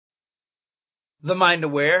The Mind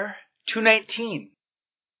Aware 219.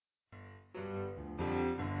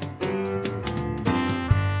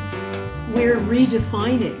 We're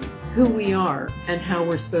redefining who we are and how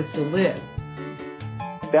we're supposed to live.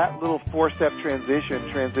 That little four-step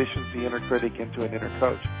transitions the inner critic into an inner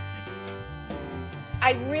coach.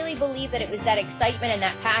 I really believe that it was that excitement and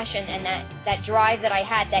that passion and that drive that I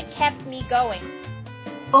had that kept me going.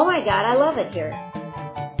 Oh my God, I love it here.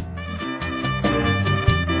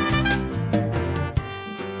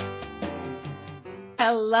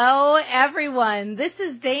 Hello, everyone. This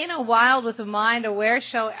is Dana Wilde with the Mind Aware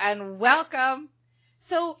Show, and welcome.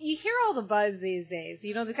 So you hear all the buzz these days.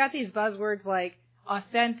 You know, they've got these buzzwords like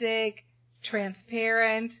authentic,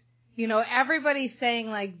 transparent. You know, everybody's saying,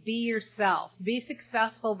 like, be yourself. Be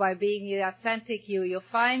successful by being the authentic you. You'll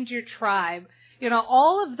find your tribe. You know,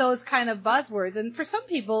 all of those kind of buzzwords. And for some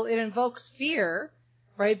people, it invokes fear,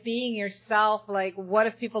 right? Being yourself, like, what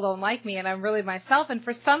if people don't like me and I'm really myself? And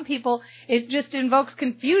for some people, it just invokes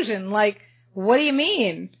confusion. Like, what do you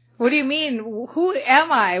mean? What do you mean? Who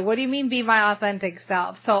am I? What do you mean be my authentic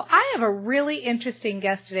self? So I have a really interesting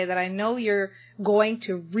guest today that I know you're going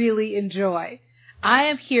to really enjoy. I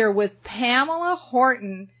am here with Pamela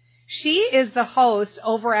Horton. She is the host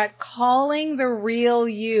over at Calling the Real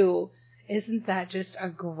You. Isn't that just a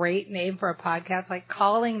great name for a podcast? Like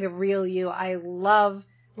Calling the Real You. I love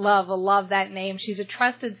that name. She's a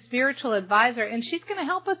trusted spiritual advisor, and she's going to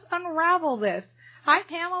help us unravel this. Hi,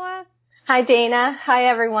 Pamela. Hi, Dana. Hi,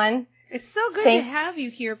 everyone. It's so good to have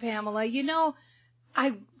you here, Pamela. You know,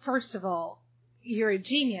 first of all, you're a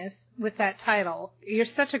genius with that title. You're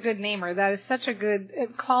such a good namer. That is such a good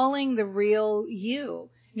Calling the Real You.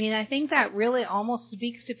 I mean, I think that really almost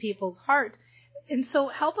speaks to people's hearts. And so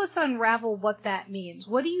help us unravel what that means.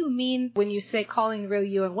 What do you mean when you say Calling the Real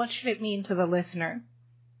You, and what should it mean to the listener?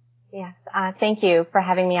 Yes, thank you for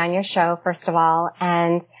having me on your show, first of all.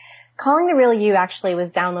 And Calling the Real You actually was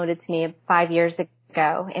downloaded to me 5 years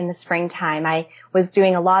ago in the springtime. I was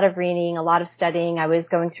doing a lot of reading, a lot of studying. I was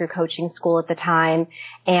going through coaching school at the time.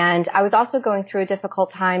 And I was also going through a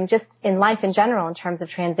difficult time just in life in general in terms of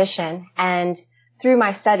transition. And through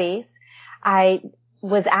my studies, I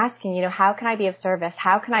was asking, you know, how can I be of service?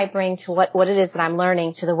 How can I bring to what it is that I'm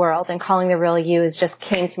learning to the world? And Calling the Real You just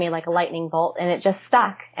came to me like a lightning bolt, and it just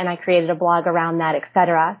stuck. And I created a blog around that,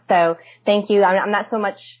 etc. So thank you. I'm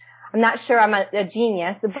not sure I'm a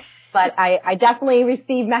genius, but I definitely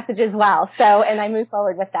receive messages well. So, and I move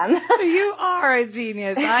forward with them. You are a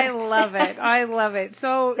genius. I love it. I love it.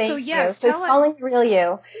 So yes, so Calling the Real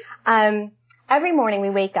You. Every morning we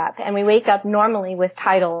wake up, and we wake up normally with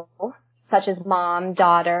titles such as mom,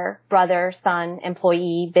 daughter, brother, son,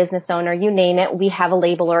 employee, business owner, you name it. We have a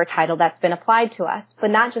label or a title that's been applied to us.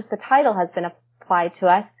 But not just the title has been applied to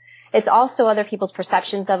us. It's also other people's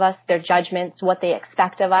perceptions of us, their judgments, what they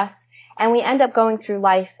expect of us. And we end up going through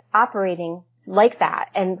life operating like that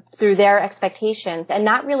and through their expectations, and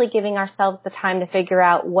not really giving ourselves the time to figure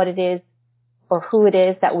out what it is or who it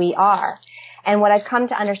is that we are. And what I've come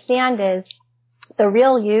to understand is the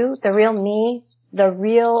real you, the real me, the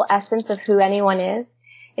real essence of who anyone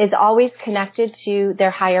is always connected to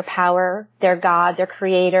their higher power, their God, their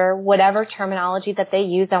creator, whatever terminology that they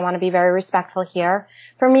use. I want to be very respectful here.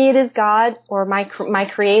 For me, it is God or my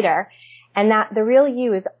creator. And that the real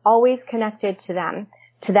you is always connected to them,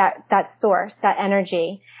 to that source, that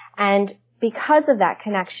energy. And because of that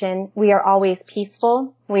connection, we are always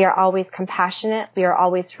peaceful, we are always compassionate, we are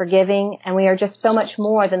always forgiving, and we are just so much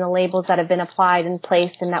more than the labels that have been applied and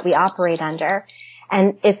placed and that we operate under.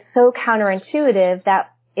 And it's so counterintuitive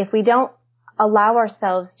that if we don't allow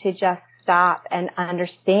ourselves to just stop and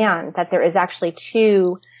understand that there is actually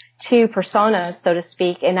two personas, so to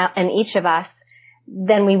speak, in each of us,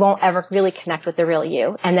 then we won't ever really connect with the real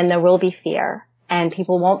you. And then there will be fear. And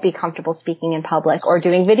people won't be comfortable speaking in public or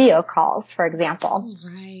doing video calls, for example.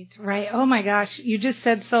 Right. Oh, my gosh. You just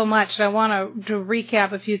said so much. I want to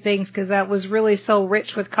recap a few things because that was really so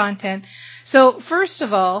rich with content. So, first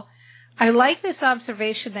of all, I like this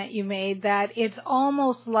observation that you made that it's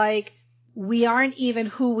almost like we aren't even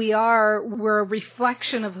who we are. We're a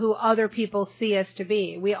reflection of who other people see us to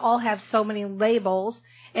be. We all have so many labels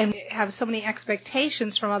and have so many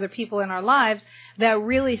expectations from other people in our lives that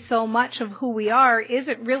really so much of who we are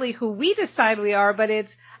isn't really who we decide we are, but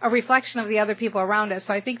it's a reflection of the other people around us.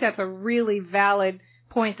 So I think that's a really valid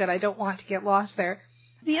point that I don't want to get lost there.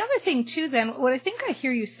 The other thing, too, then, what I think I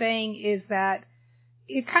hear you saying is that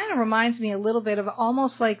it kind of reminds me a little bit of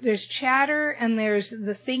almost like there's chatter and there's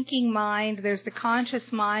the thinking mind, there's the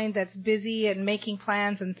conscious mind that's busy and making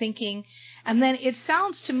plans and thinking. And then it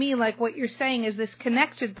sounds to me like what you're saying is this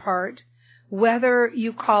connected part whether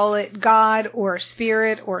you call it God or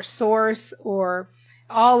spirit or source or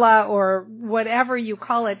Allah or whatever you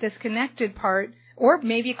call it, this connected part, or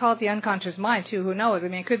maybe you call it the unconscious mind too, who knows? I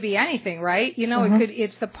mean, it could be anything, right? You know,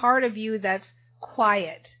 it's the part of you that's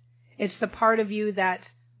quiet. It's the part of you that's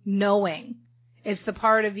knowing. It's the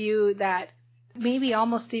part of you that maybe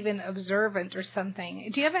almost even observant or something.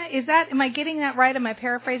 Do you have am I getting that right? Am I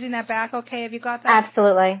paraphrasing that back okay? Have you got that?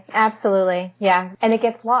 Absolutely. Absolutely. Yeah. And it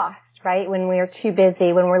gets lost, right? When we are too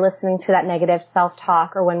busy, when we're listening to that negative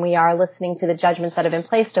self-talk, or when we are listening to the judgments that have been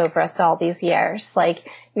placed over us all these years. Like,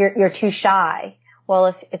 you're too shy.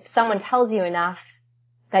 Well, if someone tells you enough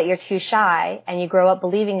that you're too shy, and you grow up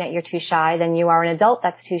believing that you're too shy, then you are an adult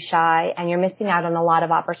that's too shy, and you're missing out on a lot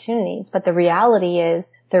of opportunities. But the reality is,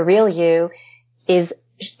 the real you is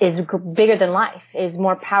bigger than life, is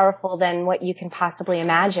more powerful than what you can possibly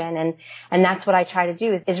imagine. And that's what I try to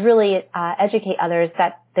do, is really educate others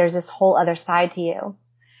that there's this whole other side to you.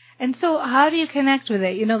 And so how do you connect with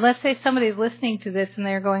it? You know, let's say somebody's listening to this and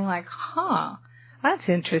they're going like, that's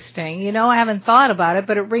interesting. You know, I haven't thought about it,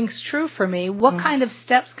 but it rings true for me. What kind of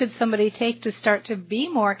steps could somebody take to start to be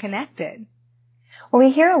more connected? Well,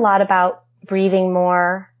 we hear a lot about breathing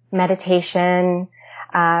more, meditation,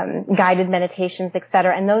 guided meditations,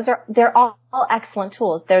 etc. And they're all excellent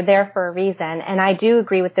tools. They're there for a reason. And I do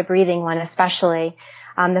agree with the breathing one especially.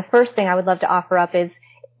 The first thing I would love to offer up is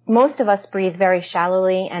most of us breathe very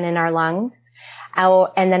shallowly and in our lungs.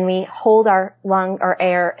 And then we hold our lung or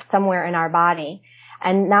air somewhere in our body.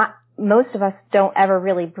 And most of us don't ever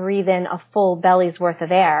really breathe in a full belly's worth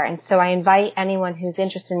of air. And so I invite anyone who's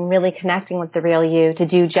interested in really connecting with the real you to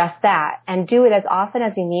do just that, and do it as often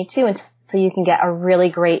as you need to until you can get a really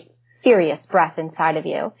great, serious breath inside of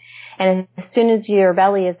you. And as soon as your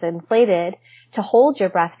belly is inflated, to hold your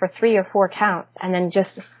breath for 3 or 4 counts, and then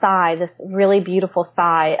just sigh, this really beautiful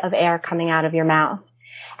sigh of air coming out of your mouth.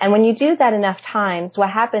 And when you do that enough times, what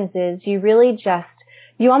happens is you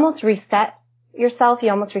almost reset yourself, you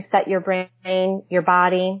almost reset your brain, your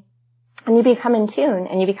body, and you become in tune,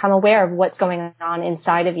 and you become aware of what's going on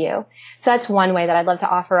inside of you. So that's one way that I'd love to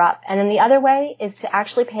offer up. And then the other way is to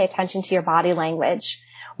actually pay attention to your body language.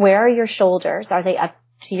 Where are your shoulders? Are they up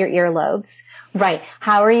to your earlobes? Right.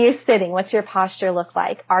 How are you sitting? What's your posture look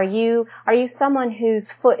like? Are you someone whose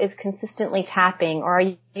foot is consistently tapping, or are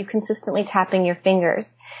you consistently tapping your fingers?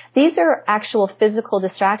 These are actual physical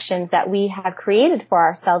distractions that we have created for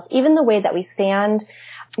ourselves. Even the way that we stand,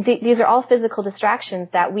 these are all physical distractions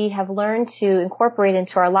that we have learned to incorporate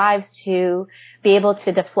into our lives to be able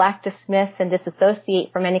to deflect, dismiss, and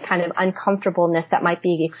disassociate from any kind of uncomfortableness that might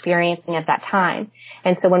be experiencing at that time.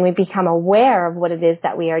 And so when we become aware of what it is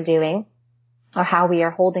that we are doing, or how we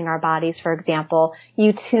are holding our bodies, for example,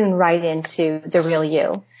 you tune right into the real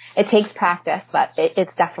you. It takes practice, but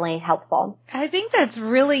it's definitely helpful. I think that's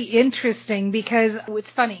really interesting, because it's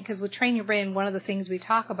funny, because with Train Your Brain, one of the things we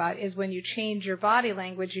talk about is when you change your body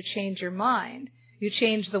language, you change your mind. You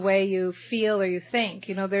change the way you feel or you think.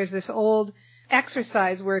 You know, there's this old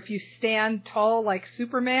exercise where if you stand tall like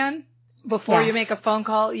Superman before you make a phone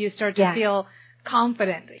call, you start to feel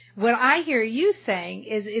confident. What I hear you saying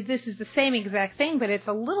is this is the same exact thing, but it's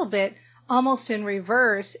a little bit almost in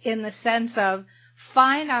reverse, in the sense of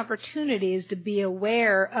find opportunities to be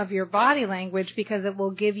aware of your body language, because it will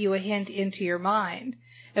give you a hint into your mind.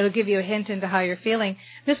 It'll give you a hint into how you're feeling.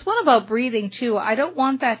 This one about breathing, too, I don't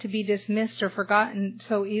want that to be dismissed or forgotten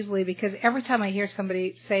so easily, because every time I hear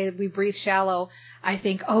somebody say we breathe shallow, I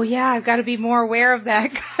think, oh, yeah, I've got to be more aware of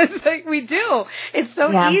that, because like, we do. It's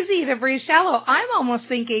so easy to breathe shallow. I'm almost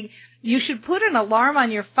thinking you should put an alarm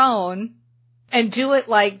on your phone and do it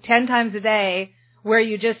like 10 times a day, where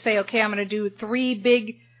you just say, okay, I'm going to do 3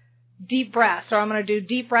 big deep breaths, or I'm going to do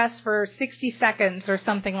deep breaths for 60 seconds or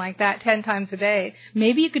something like that 10 times a day.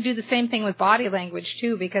 Maybe you could do the same thing with body language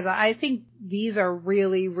too, because I think these are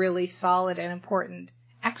really, really solid and important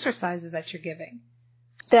exercises that you're giving.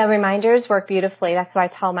 The reminders work beautifully. That's what I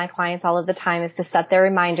tell my clients all of the time, is to set their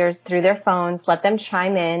reminders through their phones, let them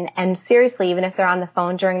chime in. And seriously, even if they're on the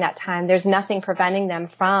phone during that time, there's nothing preventing them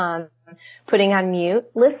from putting on mute,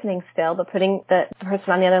 listening still, but putting the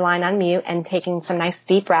person on the other line on mute and taking some nice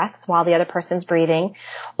deep breaths while the other person's breathing.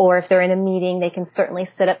 Or if they're in a meeting, they can certainly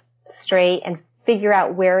sit up straight and figure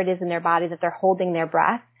out where it is in their body that they're holding their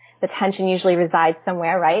breath. The tension usually resides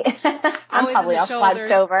somewhere, right? I'm probably all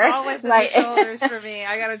slouched over. Always in the shoulders for me.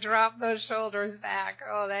 I got to drop those shoulders back.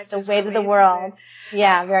 Oh, that's the weight of the world.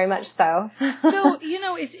 Yeah, very much so. So, you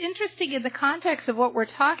know, it's interesting in the context of what we're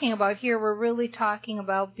talking about here. We're really talking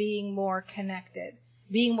about being more connected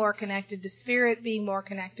to spirit, being more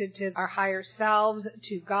connected to our higher selves,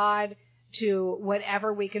 to God, to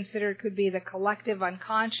whatever we consider could be the collective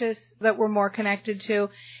unconscious that we're more connected to.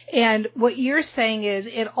 And what you're saying is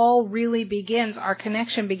it all really begins, our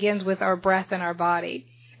connection begins with our breath and our body.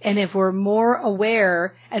 And if we're more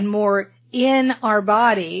aware and more in our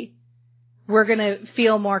body, we're going to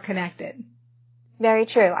feel more connected. Very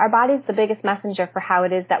true. Our body's the biggest messenger for how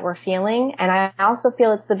it is that we're feeling. And I also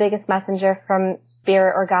feel it's the biggest messenger from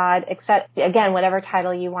spirit or God, except, again, whatever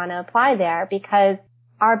title you want to apply there, because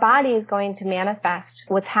our body is going to manifest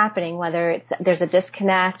what's happening, whether there's a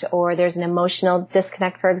disconnect or there's an emotional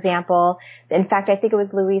disconnect, for example. In fact, I think it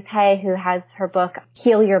was Louise Hay who has her book,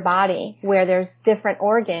 Heal Your Body, where there's different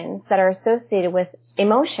organs that are associated with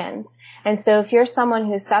emotions. And so if you're someone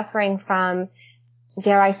who's suffering from,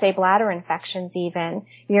 dare I say, bladder infections even,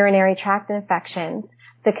 urinary tract infections,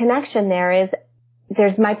 the connection there is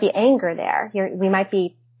might be anger there. We might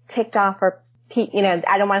be ticked off or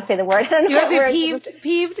I don't want to say the word. You want to be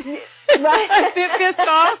peeved? Right. Pissed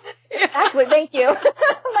off? Exactly. Thank you.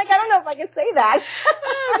 I don't know if I can say that.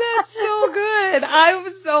 That's so good. I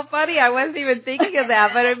was so funny. I wasn't even thinking of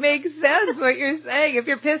that, but it makes sense what you're saying. If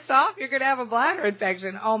you're pissed off, you're going to have a bladder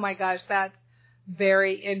infection. Oh my gosh, that's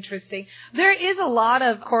very interesting. There is a lot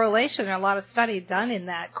of correlation and a lot of study done in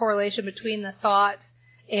that correlation between the thoughts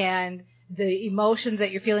and the emotions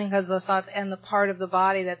that you're feeling because of those thoughts and the part of the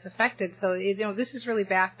body that's affected. So, this is really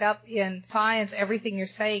backed up in science, everything you're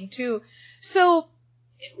saying too. So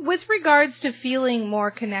with regards to feeling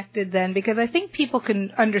more connected then, because I think people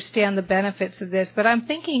can understand the benefits of this, but I'm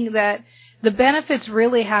thinking that the benefits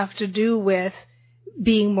really have to do with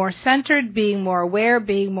being more centered, being more aware,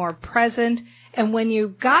 being more present. And when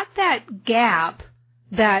you've got that gap,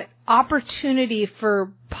 that opportunity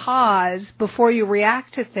for pause before you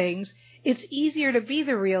react to things, it's easier to be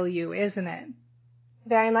the real you, isn't it?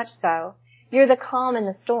 Very much so. You're the calm in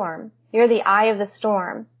the storm. You're the eye of the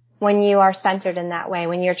storm when you are centered in that way,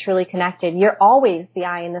 when you're truly connected. You're always the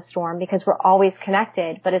eye in the storm because we're always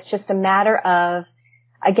connected, but it's just a matter of,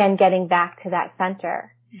 again, getting back to that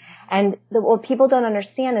center. And what people don't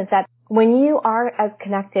understand is that when you are as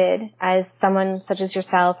connected as someone such as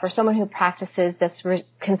yourself or someone who practices this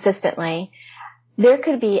consistently, there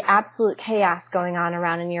could be absolute chaos going on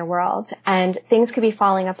around in your world and things could be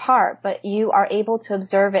falling apart, but you are able to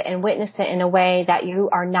observe it and witness it in a way that you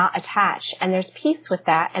are not attached. And there's peace with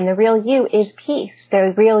that. And the real you is peace.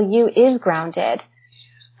 The real you is grounded.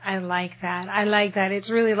 I like that. It's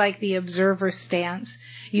really like the observer stance.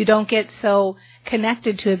 You don't get so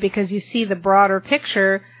connected to it because you see the broader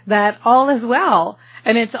picture that all is well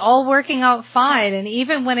and it's all working out fine. And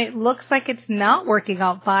even when it looks like it's not working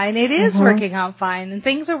out fine, it is working out fine and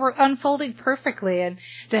things are unfolding perfectly. And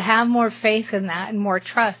to have more faith in that and more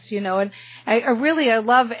trust, and I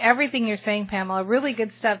love everything you're saying, Pamela. Really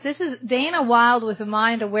good stuff. This is Dana Wilde with the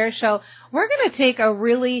Mind Aware Show. We're going to take a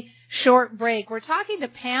really short break. We're talking to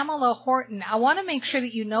Pamela Horton. I want to make sure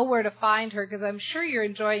that you know where to find her because I'm sure you're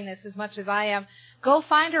enjoying this as much as I am. Go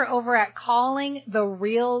find her over at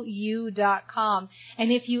callingtherealyou.com.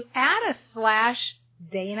 And if you add a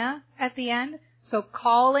 /Dana at the end, so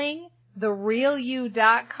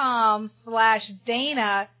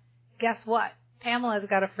callingtherealyou.com/Dana, guess what? Pamela's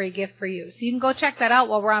got a free gift for you. So you can go check that out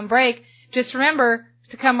while we're on break. Just remember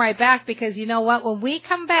to come right back because you know what? When we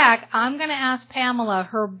come back, I'm going to ask Pamela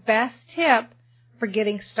her best tip for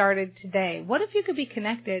getting started today. What if you could be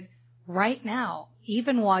connected right now,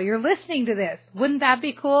 even while you're listening to this? Wouldn't that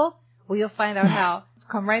be cool? Well, you'll find out how.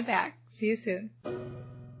 Come right back. See you soon.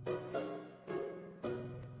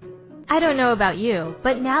 I don't know about you,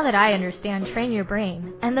 but now that I understand Train Your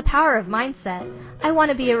Brain and the power of mindset, I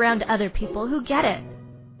want to be around other people who get it.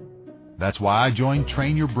 That's why I joined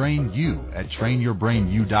Train Your Brain U at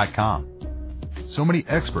trainyourbrainu.com. So many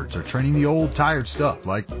experts are training the old tired stuff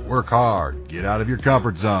like work hard, get out of your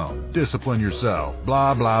comfort zone, discipline yourself,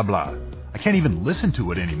 blah, blah, blah. I can't even listen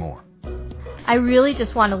to it anymore. I really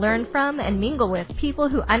just want to learn from and mingle with people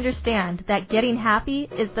who understand that getting happy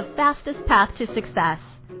is the fastest path to success.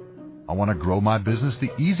 I want to grow my business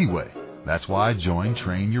the easy way. That's why I joined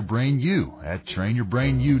Train Your Brain U at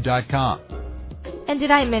trainyourbrainu.com. And did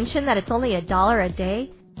I mention that it's only $1 a day?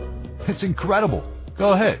 It's incredible.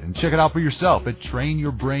 Go ahead and check it out for yourself at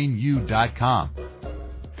trainyourbrainu.com.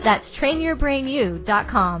 That's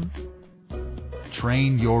trainyourbrainu.com.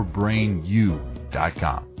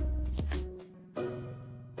 trainyourbrainu.com.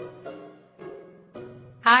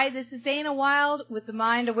 Hi, this is Dana Wilde with the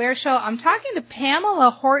Mind Aware Show. I'm talking to Pamela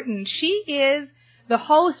Horton. She is the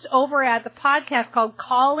host over at the podcast called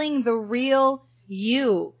Calling the Real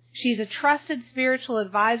You. She's a trusted spiritual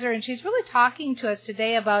advisor, and she's really talking to us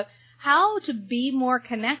today about how to be more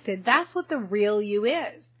connected. That's what the real you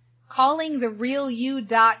is.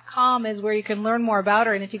 CallingTheRealYou.com is where you can learn more about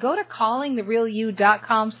her. And if you go to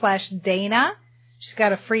CallingTheRealYou.com/Dana, she's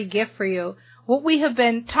got a free gift for you. What we have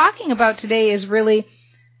been talking about today is really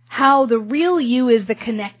how the real you is the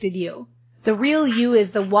connected you. The real you is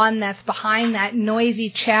the one that's behind that noisy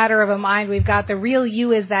chatter of a mind we've got. The real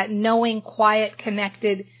you is that knowing, quiet,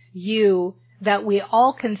 connected you that we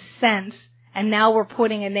all can sense, and now we're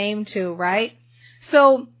putting a name to, right?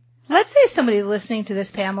 So let's say somebody's listening to this,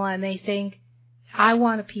 Pamela, and they think, I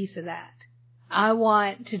want a piece of that. I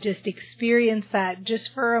want to just experience that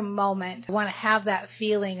just for a moment. I want to have that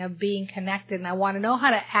feeling of being connected, and I want to know how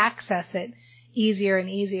to access it easier and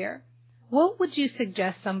easier. What would you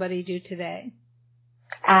suggest somebody do today?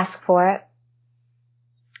 Ask for it.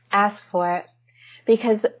 Ask for it.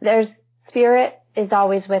 Because spirit is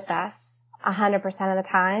always with us 100% of the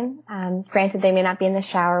time. Granted, they may not be in the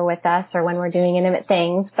shower with us or when we're doing intimate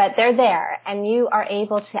things, but they're there, and you are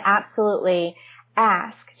able to absolutely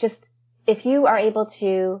ask. Just if you are able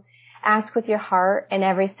to ask with your heart and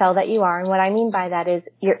every cell that you are, and what I mean by that is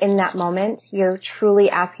you're in that moment, you're truly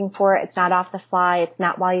asking for it. It's not off the fly. It's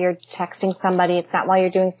not while you're texting somebody. It's not while you're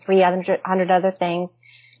doing 300 other things.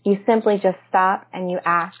 You simply just stop and you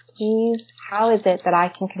ask, please, how is it that I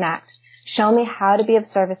can connect? Show me how to be of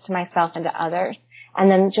service to myself and to others. And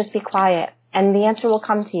then just be quiet, and the answer will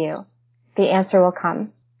come to you. The answer will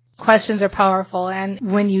come. Questions are powerful, and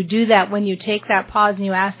when you do that, when you take that pause and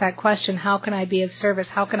you ask that question, how can I be of service?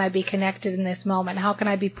 How can I be connected in this moment? How can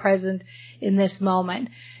I be present in this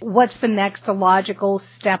moment? What's the next logical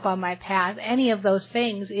step on my path? Any of those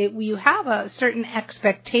things, you have a certain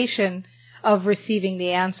expectation of receiving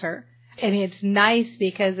the answer. And it's nice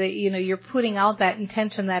because, you're putting out that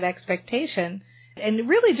intention, that expectation. And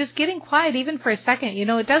really just getting quiet even for a second.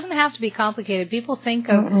 It doesn't have to be complicated. People think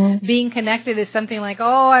of being connected as something like,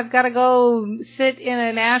 oh, I've got to go sit in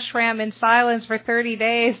an ashram in silence for 30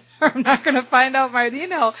 days or I'm not going to find out it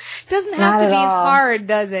doesn't have to be hard,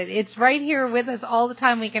 does it? It's right here with us all the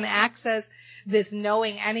time. We can access this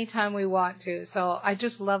knowing anytime we want to. So I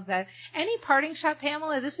just love that. Any parting shot,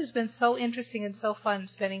 Pamela? This has been so interesting and so fun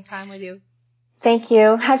spending time with you. Thank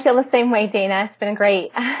you. I feel the same way, Dana. It's been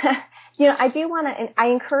great. I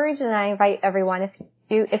encourage and I invite everyone,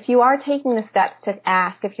 if you are taking the steps to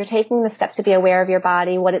ask, if you're taking the steps to be aware of your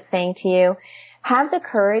body, what it's saying to you, have the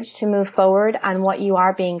courage to move forward on what you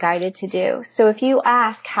are being guided to do. So if you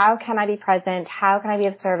ask, how can I be present? How can I be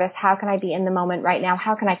of service? How can I be in the moment right now?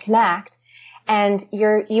 How can I connect? And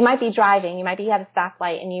you might be driving, you might be at a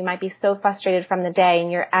stoplight, and you might be so frustrated from the day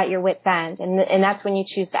and you're at your wit's end, and that's when you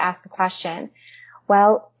choose to ask the question.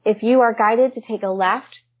 Well, if you are guided to take a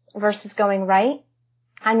left versus going right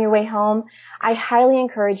on your way home, I highly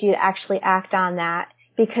encourage you to actually act on that,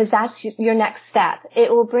 because that's your next step.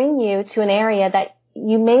 It will bring you to an area that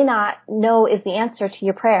you may not know is the answer to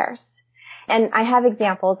your prayers. And I have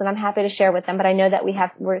examples, and I'm happy to share with them, but I know that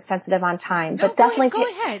we're sensitive on time. But definitely go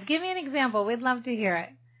ahead. Give me an example. We'd love to hear it.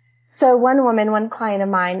 So one client of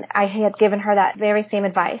mine, I had given her that very same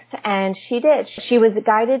advice, and she did. She was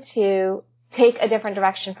guided to take a different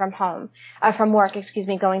direction from work,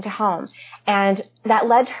 going to home. And that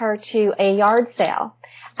led her to a yard sale.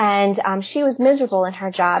 And she was miserable in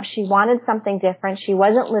her job. She wanted something different. She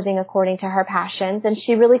wasn't living according to her passions, and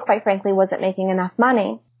she really, quite frankly, wasn't making enough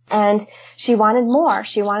money. And she wanted more.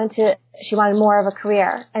 She wanted more of a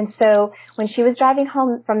career. And so when she was driving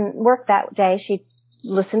home from work that day, she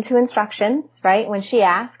listened to instructions, right, when she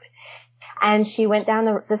asked. And she went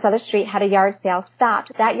down this other street, had a yard sale,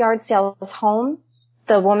 stopped. That yard sale was home.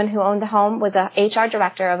 The woman who owned the home was a HR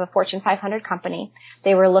director of a Fortune 500 company.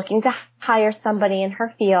 They were looking to hire somebody in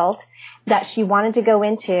her field that she wanted to go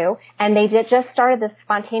into, and they just started this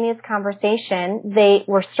spontaneous conversation. They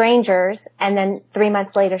were strangers, and then 3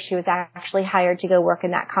 months later, she was actually hired to go work in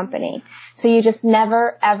that company. So you just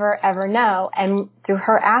never, ever, ever know. And through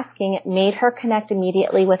her asking, it made her connect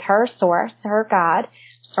immediately with her source, her God,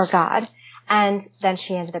 or God. And then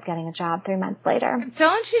she ended up getting a job 3 months later.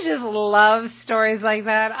 Don't you just love stories like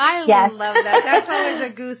that? I love that. That's always a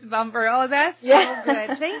goosebumper. Oh, that's so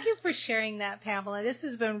good. Thank you for sharing that, Pamela. This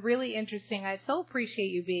has been really interesting. I so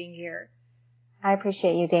appreciate you being here. I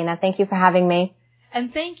appreciate you, Dana. Thank you for having me.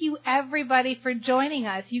 And thank you, everybody, for joining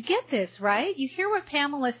us. You get this, right? You hear what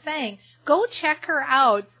Pamela's saying. Go check her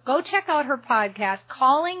out. Go check out her podcast,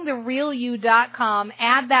 CallingTheRealYou.com.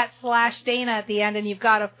 Add that /Dana at the end, and you've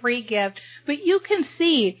got a free gift. But you can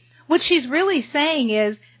see What she's really saying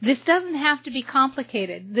is, this doesn't have to be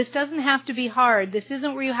complicated. This doesn't have to be hard. This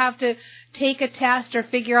isn't where you have to take a test or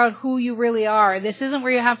figure out who you really are. This isn't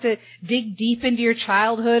where you have to dig deep into your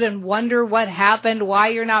childhood and wonder what happened, why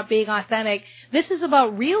you're not being authentic. This is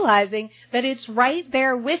about realizing that it's right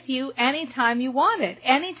there with you anytime you want it.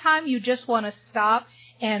 Anytime you just want to stop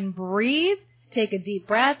and breathe, take a deep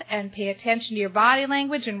breath and pay attention to your body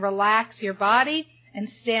language and relax your body and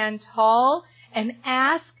stand tall and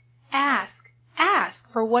ask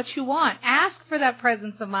for what you want. Ask for that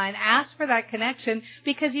presence of mind. Ask for that connection,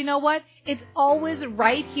 because you know what? It's always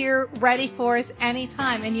right here, ready for us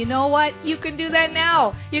anytime. And you know what? You can do that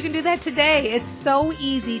now. You can do that today. It's so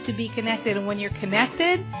easy to be connected. And when you're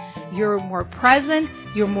connected, you're more present,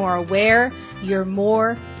 you're more aware, you're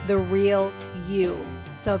more the real you.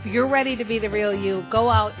 So if you're ready to be the real you, go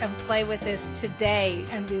out and play with this today.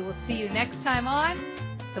 And we will see you next time on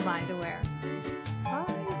The Mind Aware. Bye,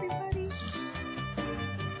 everybody.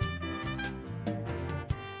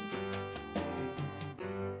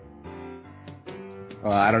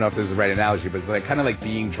 I don't know if this is the right analogy, but it's like kind of like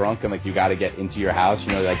being drunk and like you got to get into your house. You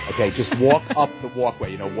know, like, okay, just walk up the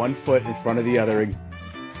walkway. You know, 1 foot in front of the other.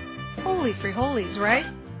 Holy free holies, right?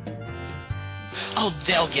 Oh,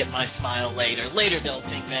 they'll get my smile later. Later they'll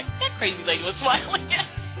think that crazy lady was smiling at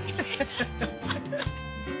me.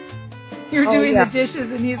 You're doing the dishes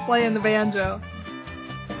and he's playing the banjo.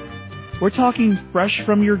 We're talking fresh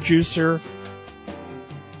from your juicer.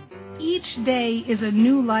 Each day is a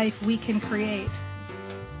new life we can create.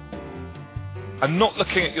 And not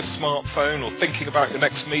looking at your smartphone or thinking about your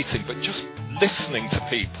next meeting, but just listening to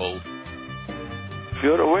people. If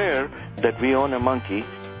you're aware that we own a monkey.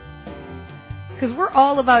 Because we're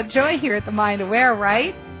all about joy here at The Mind Aware,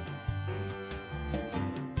 right?